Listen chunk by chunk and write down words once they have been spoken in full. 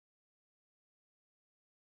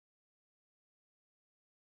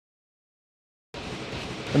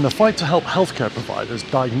In the fight to help healthcare providers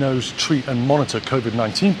diagnose, treat and monitor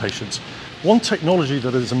COVID-19 patients, one technology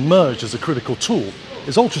that has emerged as a critical tool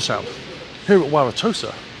is ultrasound. Here at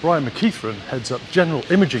Wauwatosa, Brian McEathron heads up General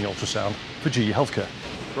Imaging Ultrasound for GE Healthcare.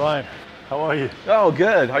 Brian, how are you? Oh,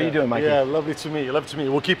 good. How are you doing, Mikey? Yeah, lovely to meet you. Lovely to meet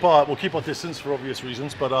you. We'll keep our distance for obvious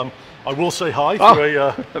reasons, but I will say hi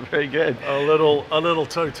through very good. a little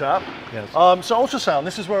toe tap. Yes. So ultrasound,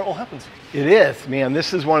 this is where it all happens. It is, man.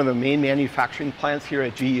 This is one of the main manufacturing plants here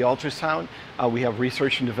at GE Ultrasound. We have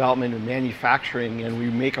research and development and manufacturing, and we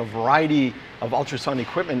make a variety of ultrasound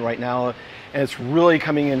equipment right now, and it's really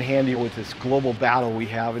coming in handy with this global battle we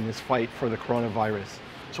have in this fight for the coronavirus.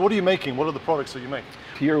 So what are you making? What are the products that you make?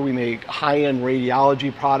 Here we make high-end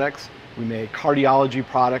radiology products, we make cardiology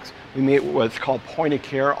products, we make what's called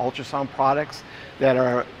point-of-care ultrasound products that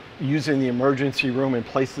are used in the emergency room in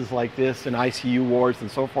places like this, in ICU wards and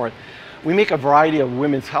so forth. We make a variety of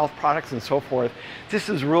women's health products and so forth. This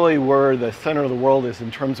is really where the center of the world is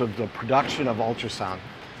in terms of the production of ultrasound.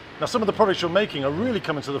 Now, some of the products you're making are really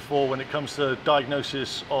coming to the fore when it comes to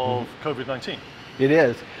diagnosis of COVID-19. It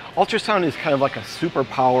is. Ultrasound is kind of like a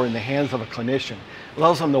superpower in the hands of a clinician. It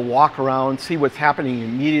allows them to walk around, see what's happening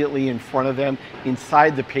immediately in front of them,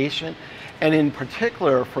 inside the patient. And in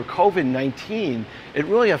particular, for COVID-19, it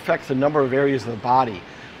really affects a number of areas of the body.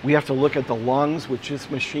 We have to look at the lungs, which this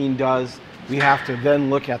machine does. We have to then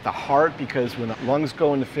look at the heart, because when the lungs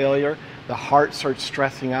go into failure, the heart starts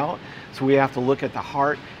stressing out. So we have to look at the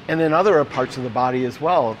heart. And then other parts of the body as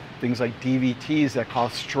well, things like DVTs that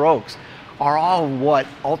cause strokes, are all what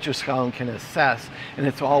ultrasound can assess, and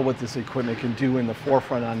it's all what this equipment can do in the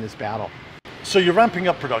forefront on this battle. So you're ramping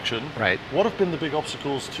up production. Right. What have been the big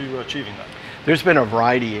obstacles to achieving that? There's been a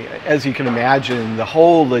variety. As you can imagine, the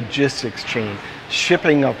whole logistics chain,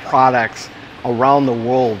 shipping of products around the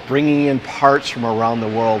world, bringing in parts from around the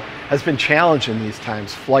world has been challenging these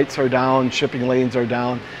times. Flights are down, shipping lanes are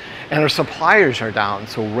down, and our suppliers are down.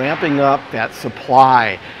 So ramping up that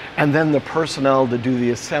supply and then the personnel to do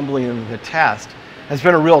the assembly and the test has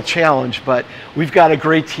been a real challenge, but we've got a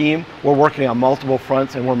great team. We're working on multiple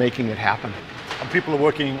fronts and we're making it happen. And people are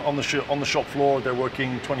working on the shop floor, they're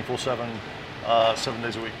working 24/7, 7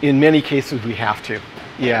 days a week? In many cases we have to.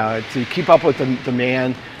 Yeah, to keep up with the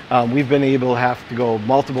demand, we've been able to have to go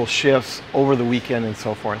multiple shifts over the weekend and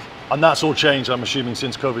so forth. And that's all changed, I'm assuming,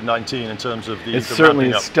 since COVID-19 in terms of the It's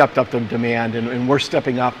certainly up. stepped up the demand, and we're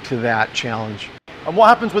stepping up to that challenge. And what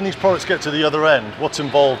happens when these products get to the other end? What's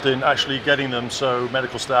involved in actually getting them so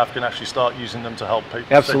medical staff can actually start using them to help people?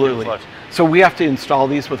 Absolutely. So we have to install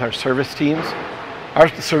these with our service teams. Our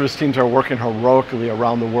service teams are working heroically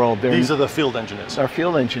around the world. These are the field engineers? Our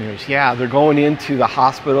field engineers, yeah. They're going into the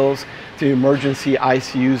hospitals, to emergency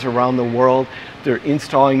ICUs around the world. They're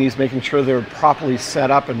installing these, making sure they're properly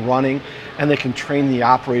set up and running, and they can train the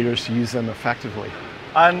operators to use them effectively.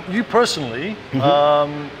 And you personally,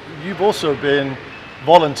 you've also been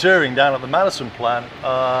volunteering down at the Madison plant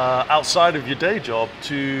outside of your day job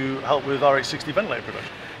to help with RH60 ventilator production.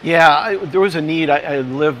 Yeah, there was a need. I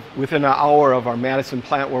live within an hour of our Madison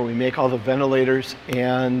plant where we make all the ventilators,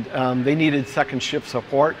 and they needed second shift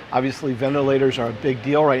support. Obviously, ventilators are a big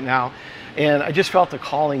deal right now, and I just felt the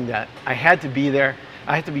calling that I had to be there.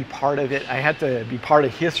 I had to be part of it. I had to be part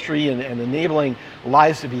of history and enabling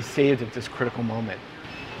lives to be saved at this critical moment.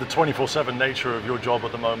 The 24/7 nature of your job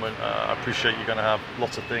at the moment, I appreciate you're going to have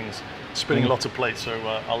lots of things, spinning lots of plates, so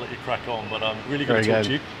I'll let you crack on, but I'm really going to talk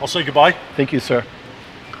to you. I'll say goodbye. Thank you, sir.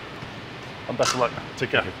 And best of luck. Take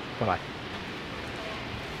care. Bye-bye.